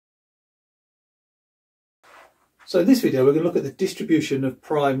So in this video we're going to look at the distribution of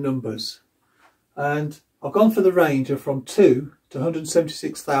prime numbers, and I've gone for the range of from 2 to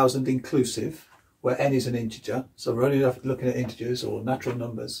 176,000 inclusive, where n is an integer, so we're only looking at integers or natural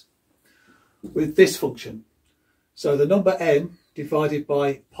numbers, with this function. So the number n divided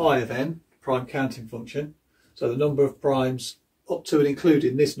by pi of n, prime counting function, so the number of primes up to and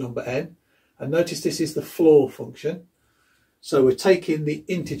including this number n, and notice this is the floor function, so we're taking the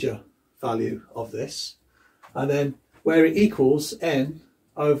integer value of this, and then where it equals n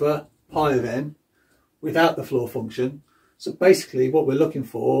over pi of n without the floor function. So basically what we're looking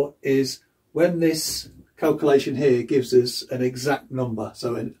for is when this calculation here gives us an exact number,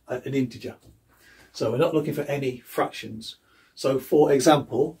 so an integer. So we're not looking for any fractions. So for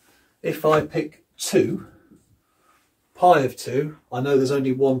example, if I pick 2, pi of 2, I know there's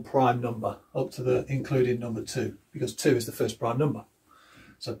only one prime number up to the including number 2, because 2 is the first prime number.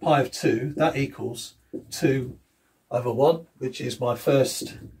 So pi of 2, that equals 2 over 1, which is my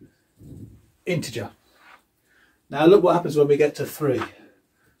first integer. Now look what happens when we get to 3.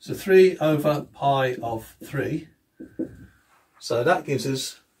 So 3 over pi of 3, so that gives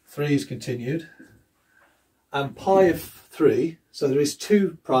us 3 is continued, and pi of 3, so there is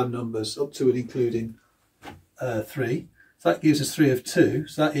 2 prime numbers up to and including 3, so that gives us 3 of 2,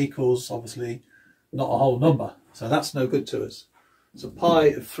 so that equals obviously not a whole number, so that's no good to us. So pi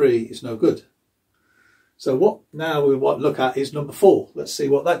of 3 is no good. So what now we want to look at is number 4. Let's see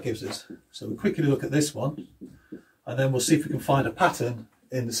what that gives us. So we'll quickly look at this one, and then we'll see if we can find a pattern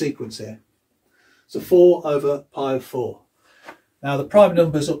in the sequence here. So 4 over pi of 4. Now the prime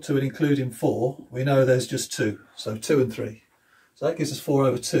numbers up to and including 4, we know there's just 2, so 2 and 3. So that gives us 4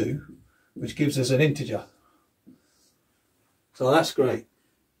 over 2, which gives us an integer. So that's great.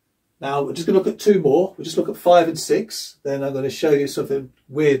 Now we're just going to look at 2 more. We'll just look at 5 and 6, then I'm going to show you something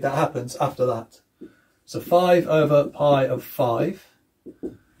weird that happens after that. So 5 over pi of 5.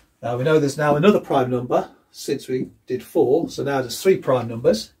 Now we know there's now another prime number since we did 4, so now there's 3 prime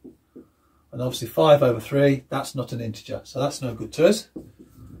numbers, and obviously 5 over 3, that's not an integer, so that's no good to us.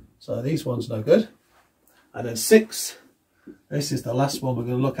 So these ones no good. And then 6, this is the last one we're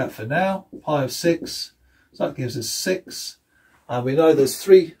going to look at for now, pi of 6, so that gives us 6, and we know there's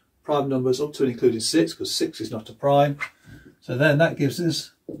 3 prime numbers up to and including 6, because 6 is not a prime, so then that gives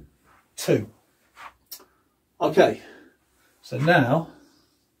us 2. Okay, so now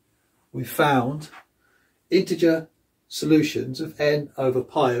we've found integer solutions of n over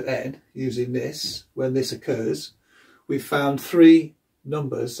pi of n using this. When this occurs, we've found 3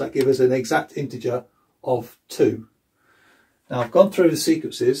 numbers that give us an exact integer of 2. Now I've gone through the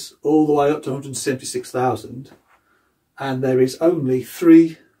sequences all the way up to 176,000, and there is only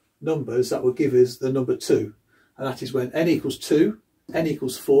 3 numbers that will give us the number 2, and that is when n equals 2, n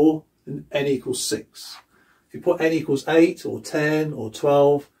equals 4 and n equals 6. If you put n equals 8 or 10 or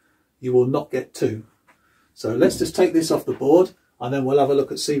 12, you will not get 2. So let's just take this off the board, and then we'll have a look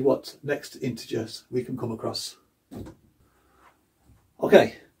and see what next integers we can come across.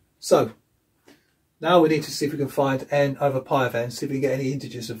 Okay, so now we need to see if we can find n over pi of n, see if we can get any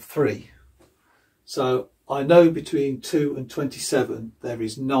integers of 3. So I know between 2 and 27 there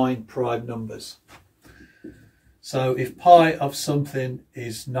is 9 prime numbers. So if pi of something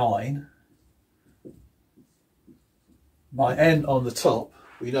is 9, my n on the top,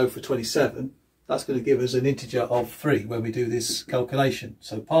 we know for 27, that's going to give us an integer of 3 when we do this calculation.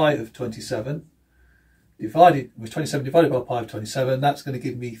 So pi of 27 divided with 27 divided by pi of 27, that's going to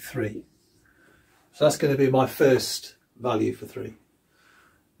give me 3. So that's going to be my first value for 3.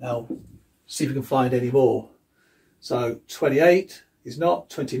 Now see if we can find any more. So 28 is not,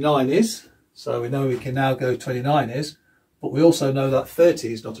 29 is, so we know we can now go 29 is, but we also know that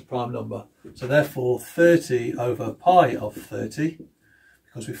 30 is not a prime number. So therefore 30 over pi of 30,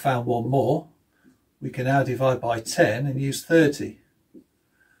 because we found one more, we can now divide by 10 and use 30.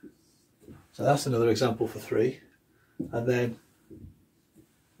 So that's another example for 3. And then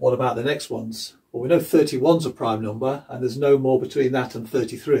what about the next ones? Well, we know 31's a prime number, and there's no more between that and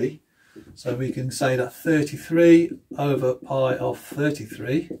 33. So we can say that 33 over pi of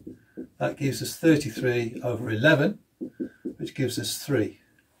 33, that gives us 33 over 11, which gives us 3.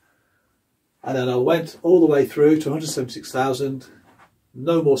 And then I went all the way through to 176,000,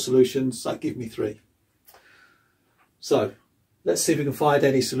 no more solutions, that give me 3. So let's see if we can find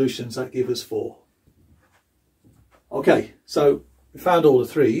any solutions that give us 4. Okay, so we found all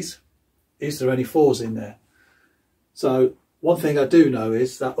the 3's. Is there any 4's in there? So one thing I do know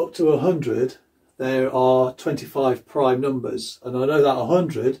is that up to 100 there are 25 prime numbers, and I know that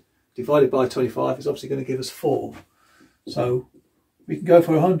 100 divided by 25 is obviously going to give us 4. So we can go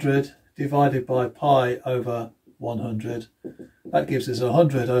for 100 divided by pi over 100. That gives us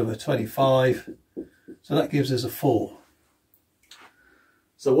 100 over 25. So that gives us a 4.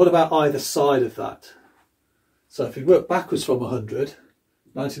 So what about either side of that? So if we work backwards from 100,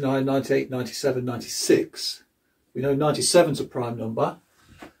 99, 98, 97, 96, we know 97 is a prime number.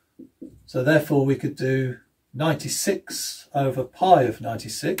 So therefore we could do 96 over pi of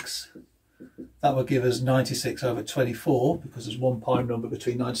 96. That would give us 96 over 24, because there's one prime number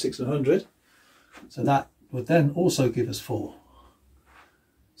between 96 and 100. So that would then also give us 4.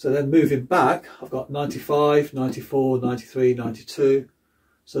 So then moving back, I've got 95, 94, 93, 92.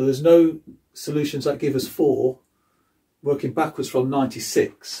 So there's no solutions that give us 4 working backwards from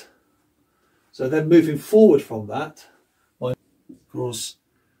 96. So then moving forward from that, of course,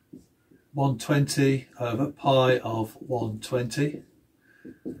 120 over pi of 120.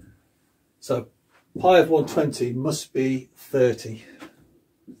 So pi of 120 must be 30.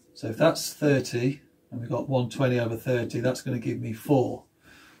 So if that's 30 and we've got 120 over 30, that's going to give me 4.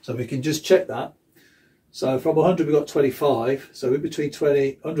 So we can just check that. So from 100 we got 25. So in between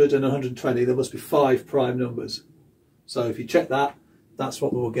 100 and 120 there must be 5 prime numbers. So if you check that, that's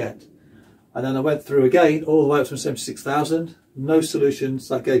what we'll get. And then I went through again all the way up to 76,000. No solutions,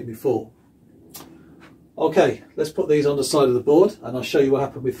 that gave me 4. Okay, let's put these on the side of the board and I'll show you what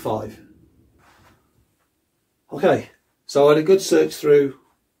happened with 5. Okay, so I had a good search through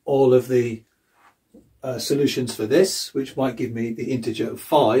all of the solutions for this, which might give me the integer of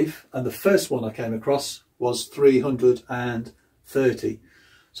 5, and the first one I came across was 330.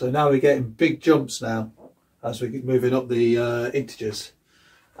 So now we're getting big jumps now as we're moving up the integers,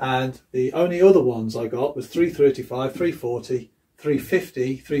 and the only other ones I got was 335, 340,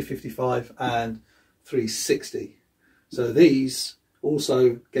 350, 355 and 360. So these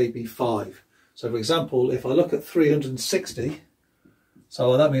also gave me 5. So for example, if I look at 360,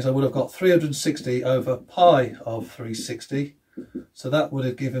 so that means I would have got 360 over pi of 360. So that would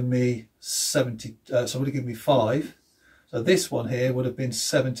have given me 70. So would have given me 5. So this one here would have been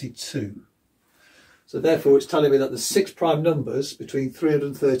 72. So therefore, it's telling me that there's 6 prime numbers between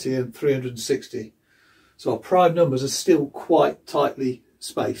 330 and 360. So our prime numbers are still quite tightly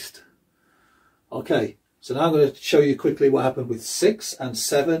spaced. Okay, so now I'm going to show you quickly what happened with 6 and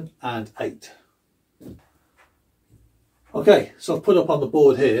 7 and 8. Okay, so I've put up on the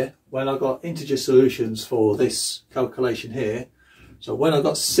board here when I got integer solutions for this calculation here. So when I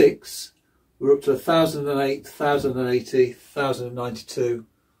got 6, we're up to 1008, 1080, 1092,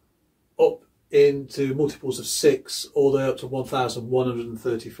 up into multiples of 6, all the way up to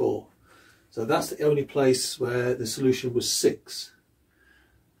 1134. So that's the only place where the solution was 6.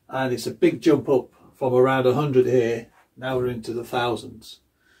 And it's a big jump up from around 100 here. Now we're into the thousands.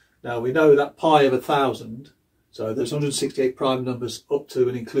 Now we know that pi of 1000, so there's 168 prime numbers up to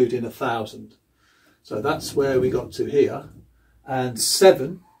and including 1000. So that's where we got to here. And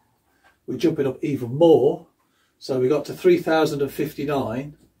 7, we're jumping up even more. So we got to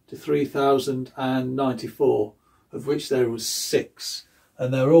 3059 to 3094, of which there was 6.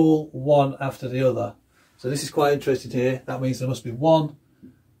 And they're all one after the other. So this is quite interesting here. That means there must be one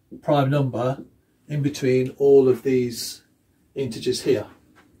prime number in between all of these integers here.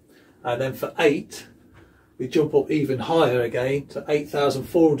 And then for 8, we jump up even higher again to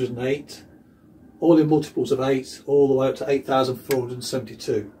 8,408, all in multiples of 8, all the way up to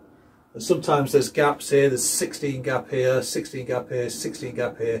 8,472. And sometimes there's gaps here, there's 16 gap here, 16 gap here, 16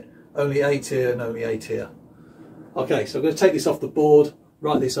 gap here, only 8 here and only 8 here. Okay, so I'm going to take this off the board,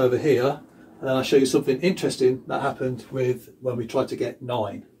 write this over here, and then I'll show you something interesting that happened with when we tried to get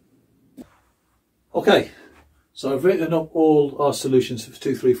 9. Okay, so I've written up all our solutions for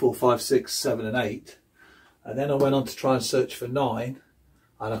 2, 3, 4, 5, 6, 7 and 8. And then I went on to try and search for 9,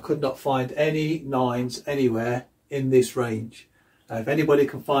 and I could not find any 9s anywhere in this range. Now if anybody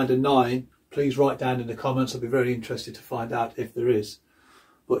can find a 9, please write down in the comments. I'll be very interested to find out if there is.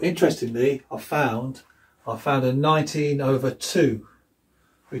 But interestingly, I found a 19 over 2,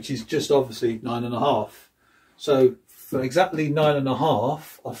 which is just obviously 9.5. So for exactly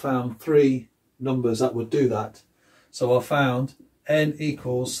 9.5, I found 3 numbers that would do that. So I found n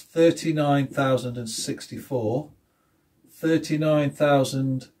equals 39,064,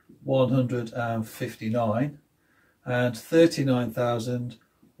 39,159 and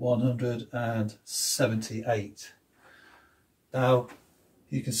 39,178. Now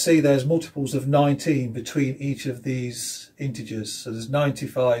you can see there's multiples of 19 between each of these integers. So there's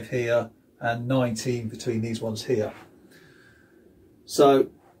 95 here and 19 between these ones here. So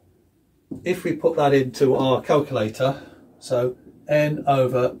if we put that into our calculator, so n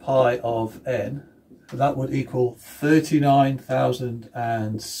over pi of n, that would equal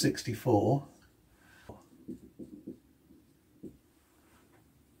 39,064.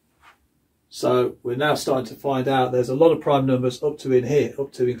 So we're now starting to find out there's a lot of prime numbers up to in here,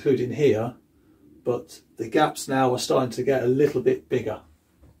 up to including here, but the gaps now are starting to get a little bit bigger.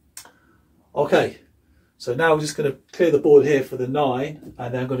 Okay, so now we're just going to clear the board here for the 9,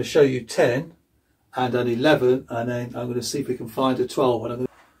 and then I'm going to show you 10 and an 11, and then I'm going to see if we can find a 12.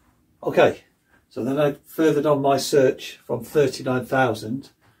 Okay, so then I furthered on my search from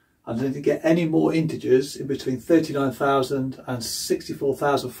 39,000. I didn't get any more integers in between 39,000 and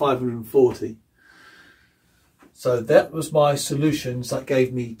 64,540. So that was my solutions that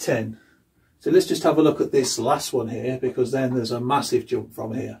gave me 10. So let's just have a look at this last one here, because then there's a massive jump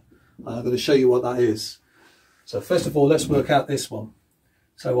from here. And I'm going to show you what that is. So first of all, let's work out this one.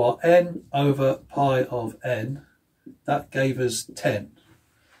 So our n over pi of n, that gave us 10.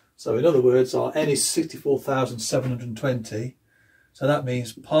 So in other words, our n is 64,720. So that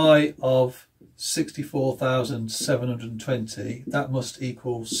means pi of 64,720, that must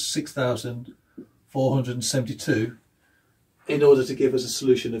equal 6,472 in order to give us a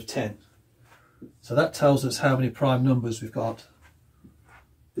solution of 10. So that tells us how many prime numbers we've got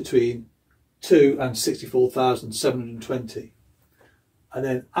between 2 and 64,720. And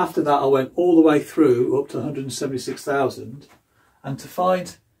then after that I went all the way through up to 176,000, and to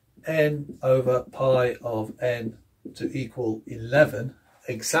find n over pi of n to equal 11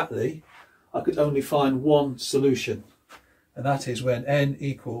 exactly, I could only find one solution, and that is when n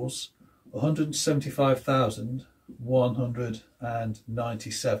equals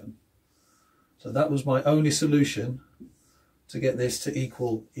 175,197. So that was my only solution to get this to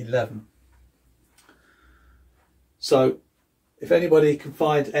equal 11. So if anybody can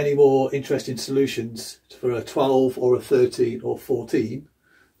find any more interesting solutions for a 12 or a 13 or 14,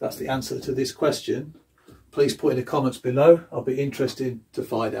 that's the answer to this question. Please put in the comments below. I'll be interested to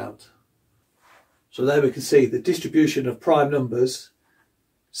find out. So there we can see the distribution of prime numbers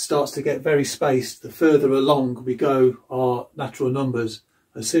starts to get very spaced the further along we go our natural numbers.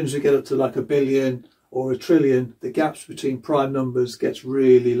 As soon as we get up to like a billion or a trillion, the gaps between prime numbers gets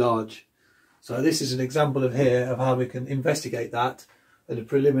really large. So this is an example of how we can investigate that at a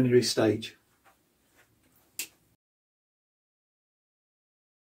preliminary stage.